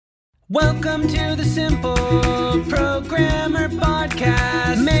Welcome to the Simple Programmer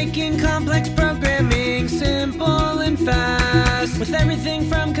Podcast, making complex programming simple and fast, with everything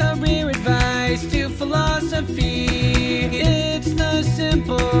from career advice to philosophy. It's the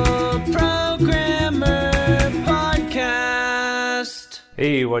Simple Programmer Podcast.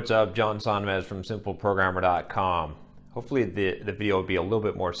 Hey, what's up? John Sonmez from SimpleProgrammer.com. Hopefully the video will be a little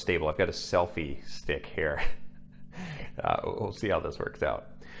bit more stable. I've got a selfie stick here. We'll see how this works out.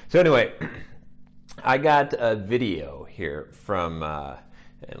 So anyway, I got a video here from,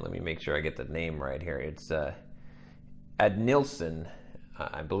 and let me make sure I get the name right here. It's Ad Nilsson.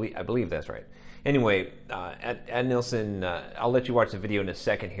 I believe that's right. Anyway, Ad Nilsson. I'll let you watch the video in a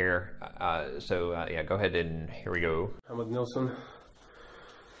second here. Yeah, go ahead and here we go. I'm Ad Nilsson.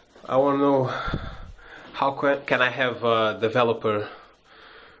 I want to know how can I have a developer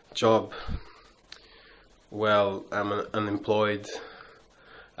job? Well, I'm unemployed.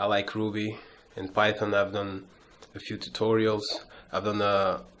 I like Ruby and Python. I've done a few tutorials. I've done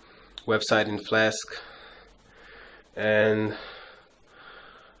a website in Flask, and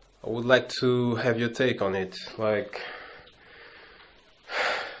I would like to have your take on it. Like,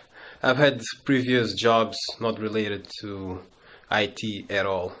 I've had previous jobs not related to IT at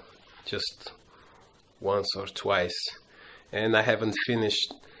all, just once or twice, and I haven't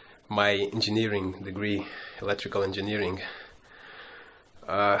finished my engineering degree, electrical engineering.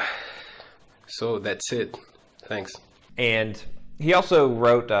 So that's it. Thanks. And he also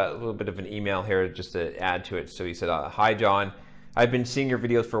wrote a little bit of an email here just to add to it. So he said, hi, John. I've been seeing your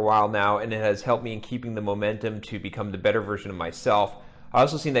videos for a while now, and it has helped me in keeping the momentum to become the better version of myself. I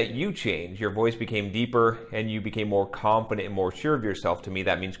also seen that you changed. Your voice became deeper, and you became more confident and more sure of yourself. To me,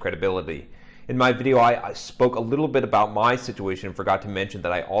 that means credibility. In my video, I spoke a little bit about my situation and forgot to mention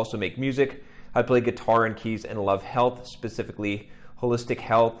that I also make music. I play guitar and keys and love health, specifically holistic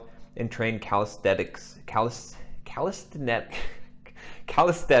health, and train calisthenics. I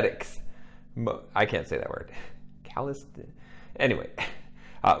can't say that word. Anyway,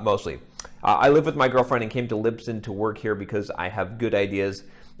 mostly. I live with my girlfriend and came to Libsyn to work here because I have good ideas,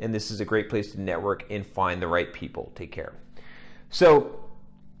 and this is a great place to network and find the right people. Take care. So,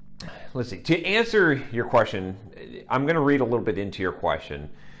 let's see. To answer your question, I'm going to read a little bit into your question,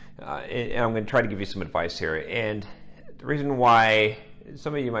 and I'm going to try to give you some advice here. And the reason why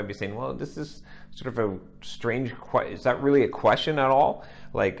some of you might be saying, well, this is sort of a strange question. Is that really a question at all?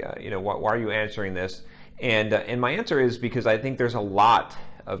 Like, why are you answering this? And my answer is because I think there's a lot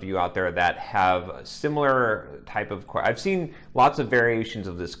of you out there that have a similar type of question. I've seen lots of variations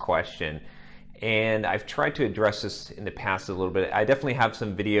of this question, and I've tried to address this in the past a little bit. I definitely have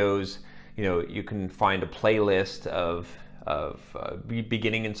some videos. You can find a playlist of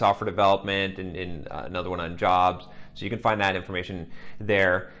beginning in software development and another one on jobs. So you can find that information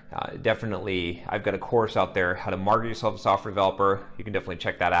there. Definitely, I've got a course out there, how to market yourself as a software developer. You can definitely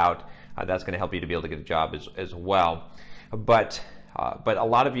check that out. That's going to help you to be able to get a job as well. But a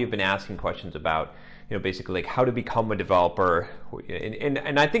lot of you have been asking questions about, basically like how to become a developer.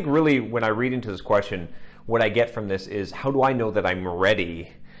 And I think really when I read into this question, what I get from this is, how do I know that I'm ready?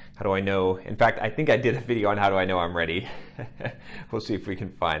 How do I know? In fact, I think I did a video on how do I know I'm ready. We'll see if we can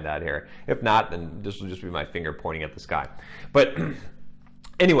find that here. If not, then this will just be my finger pointing at the sky. But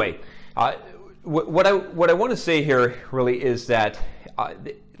anyway, what I want to say here really is that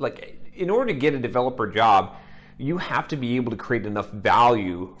in order to get a developer job, you have to be able to create enough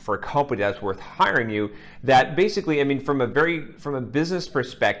value for a company that's worth hiring you. That basically, from a business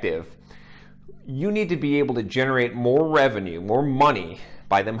perspective, you need to be able to generate more revenue, more money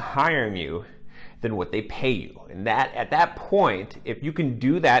by them hiring you than what they pay you. And that at that point, if you can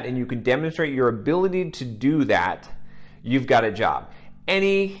do that and you can demonstrate your ability to do that, you've got a job.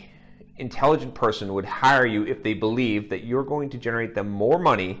 Any intelligent person would hire you if they believe that you're going to generate them more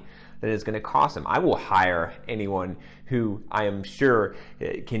money than it's going to cost them. I will hire anyone who I am sure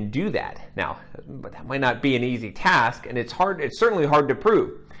can do that. Now, but that might not be an easy task, and it's certainly hard to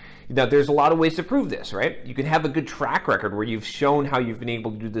prove. Now, there's a lot of ways to prove this, right? You can have a good track record where you've shown how you've been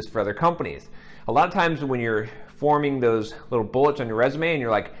able to do this for other companies. A lot of times when you're forming those little bullets on your resume and you're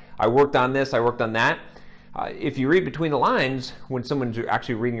like, I worked on this, I worked on that. If you read between the lines, when someone's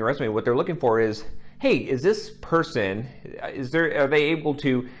actually reading your resume, what they're looking for is, hey, is this person, are they able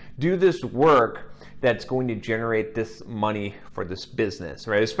to do this work that's going to generate this money for this business,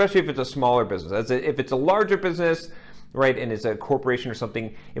 right? Especially if it's a smaller business. If it's a larger business, right, and it's a corporation or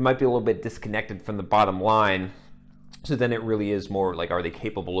something, it might be a little bit disconnected from the bottom line. So then it really is more like, are they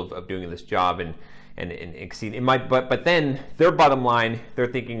capable of doing this job and exceed? It might, but then their bottom line, they're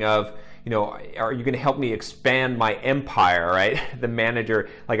thinking of, are you going to help me expand my empire, right? The manager,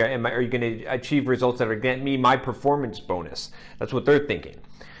 like, are you going to achieve results that are getting me my performance bonus? That's what they're thinking.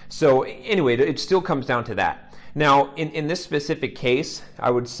 So anyway, it still comes down to that. Now, in this specific case, I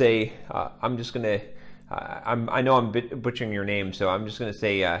would say, I'm just going to, I know I'm butchering your name, so I'm just going to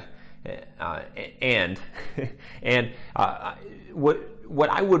say, what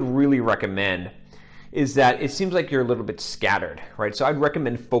I would really recommend is that it seems like you're a little bit scattered, right? So I'd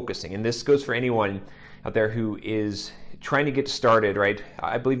recommend focusing, and this goes for anyone out there who is trying to get started, right?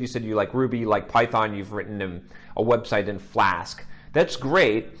 I believe you said you like Ruby, like Python, you've written a website in Flask. That's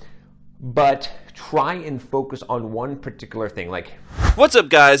great, but try and focus on one particular thing. Like, what's up,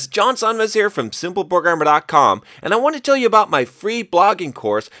 guys? John Sonmez here from simpleprogrammer.com, and I want to tell you about my free blogging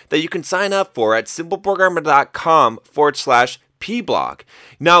course that you can sign up for at simpleprogrammer.com/pblog.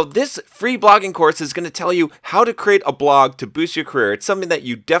 Now, this free blogging course is going to tell you how to create a blog to boost your career. It's something that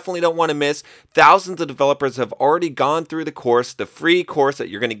you definitely don't want to miss. Thousands of developers have already gone through the course, the free course that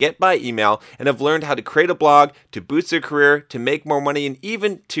you're going to get by email, and have learned how to create a blog to boost their career, to make more money, and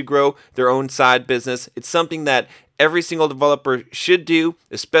even to grow their own side business. It's something that every single developer should do,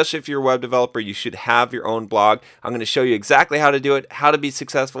 especially if you're a web developer. You should have your own blog. I'm going to show you exactly how to do it, how to be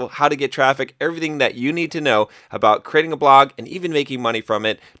successful, how to get traffic, everything that you need to know about creating a blog and even making money from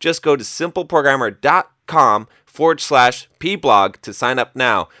it. Just go to simpleprogrammer.com/pblog to sign up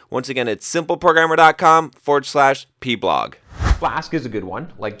now. Once again, it's simpleprogrammer.com/pblog. Flask is a good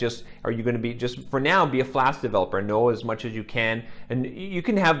one. Like, are you going to be, just for now, be a Flask developer, know as much as you can, and you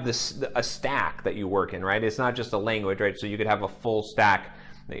can have a stack that you work in, right? It's not just a language, right? So you could have a full stack,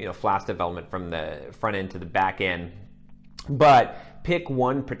 Flask development from the front end to the back end, but pick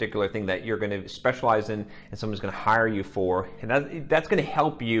one particular thing that you're going to specialize in and someone's going to hire you for, and that's going to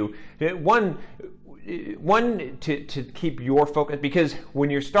help you. One, to keep your focus, because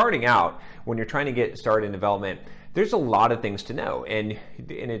when you're starting out, when you're trying to get started in development, there's a lot of things to know, and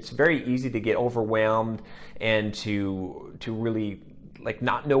it's very easy to get overwhelmed and to really like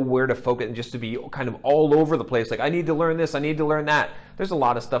not know where to focus and just to be kind of all over the place. Like, I need to learn this, I need to learn that. There's a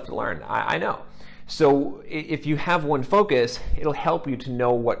lot of stuff to learn. I know. So if you have one focus, it'll help you to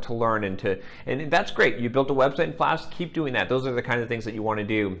know what to learn, and that's great. You built a website in Flask, keep doing that. Those are the kind of things that you want to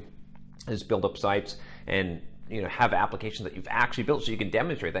do, is build up sites and have applications that you've actually built, so you can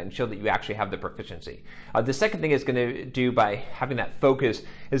demonstrate that and show that you actually have the proficiency. The second thing it's going to do by having that focus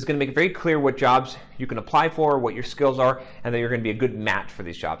is going to make it very clear what jobs you can apply for, what your skills are, and that you're going to be a good match for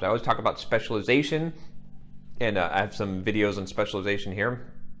these jobs. I always talk about specialization, and I have some videos on specialization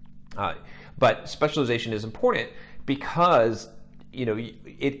here. But specialization is important because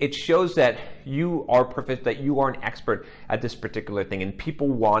it shows that you are proficient, that you are an expert at this particular thing, and people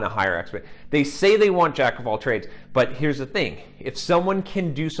want to hire expert. They say they want jack of all trades, but here's the thing: if someone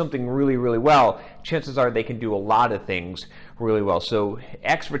can do something really, really well, chances are they can do a lot of things really well. So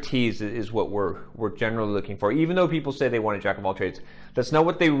expertise is what we're generally looking for. Even though people say they want a jack of all trades, that's not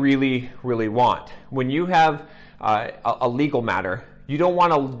what they really, really want. When you have a legal matter, you don't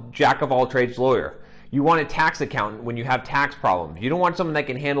want a jack of all trades lawyer. You want a tax accountant when you have tax problems. You don't want someone that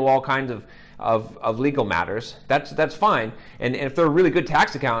can handle all kinds of legal matters. That's fine. And if they're a really good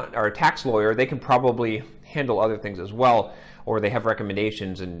tax accountant or a tax lawyer, they can probably handle other things as well, or they have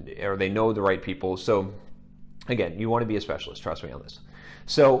recommendations, or they know the right people. So again, you want to be a specialist, trust me on this.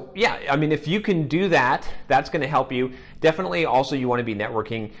 So yeah, I mean, if you can do that, that's going to help you. Definitely also you want to be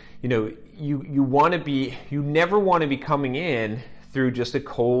networking. You never want to be coming in through just a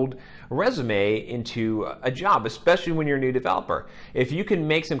cold resume into a job, especially when you're a new developer. If you can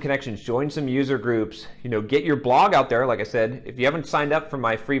make some connections, join some user groups, get your blog out there. Like I said, if you haven't signed up for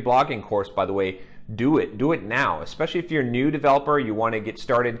my free blogging course, by the way, do it now. Especially if you're a new developer, you want to get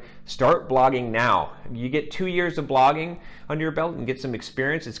started, start blogging now. You get 2 years of blogging under your belt and get some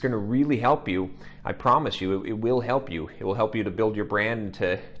experience. It's going to really help you. I promise you, it will help you. It will help you to build your brand and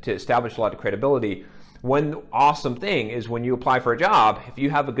to establish a lot of credibility. One awesome thing is when you apply for a job, if you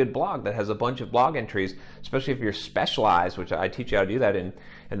have a good blog that has a bunch of blog entries, especially if you're specialized, which I teach you how to do that in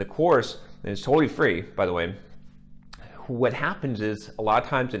the course, and it's totally free, by the way. What happens is a lot of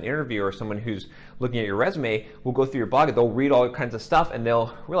times an interviewer or someone who's looking at your resume will go through your blog and they'll read all kinds of stuff and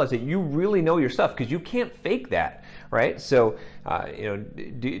they'll realize that you really know your stuff, because you can't fake that, right? So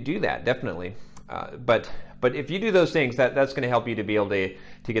do that, definitely. But if you do those things, that's going to help you to be able to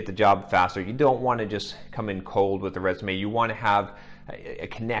get the job faster. You don't want to just come in cold with the resume. You want to have a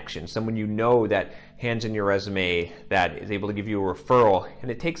connection, someone that hands in your resume that is able to give you a referral, and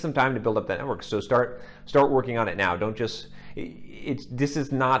it takes some time to build up that network. So start working on it now. Don't just this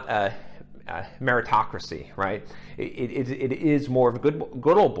is not a meritocracy, right? It is more of a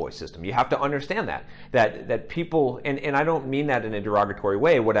good old boy system. You have to understand that people, and I don't mean that in a derogatory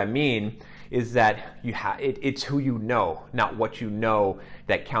way. What I mean is that it's who you know, not what you know,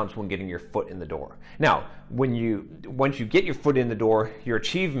 that counts when getting your foot in the door. Now, once you get your foot in the door, your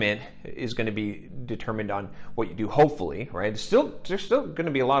achievement is going to be determined on what you do. Hopefully, right? There's still going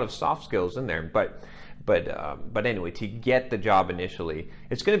to be a lot of soft skills in there, but anyway, to get the job initially,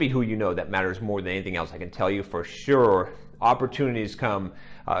 it's going to be who you know that matters more than anything else. I can tell you for sure, opportunities come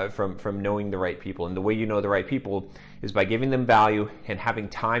from knowing the right people, and the way you know the right people is by giving them value and having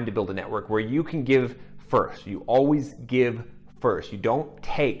time to build a network where you can give first. You always give first. You don't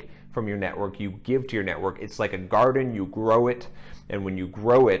take from your network, you give to your network. It's like a garden, you grow it, and when you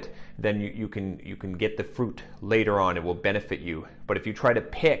grow it, then you can get the fruit later on. It will benefit you. But if you try to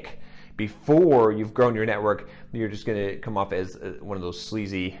pick before you've grown your network, you're just going to come off as one of those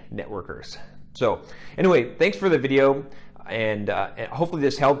sleazy networkers. So anyway, thanks for the video, and hopefully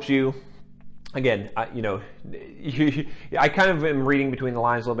this helps you. Again, I kind of am reading between the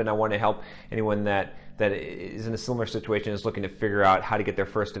lines a little bit, and I want to help anyone that is in a similar situation, is looking to figure out how to get their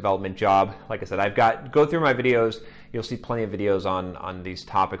first development job. Like I said, go through my videos. You'll see plenty of videos on these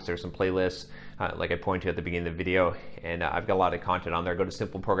topics. There's some playlists, like I pointed to at the beginning of the video, and I've got a lot of content on there. Go to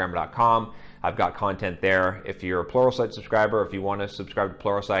simpleprogrammer.com. I've got content there. If you're a Pluralsight subscriber, if you want to subscribe to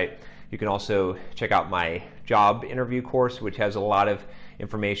Pluralsight, you can also check out my job interview course, which has a lot of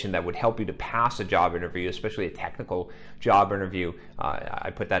information that would help you to pass a job interview, especially a technical job interview.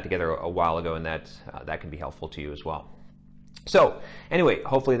 I put that together a while ago, and that can be helpful to you as well. So anyway,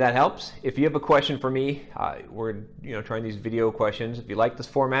 hopefully that helps. If you have a question for me, we're trying these video questions. If you like this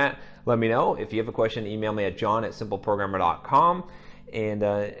format, let me know. If you have a question, email me at john@simpleprogrammer.com.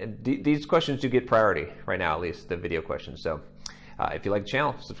 And these questions do get priority right now, at least the video questions. So if you like the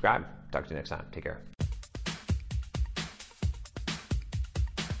channel, subscribe. Talk to you next time. Take care.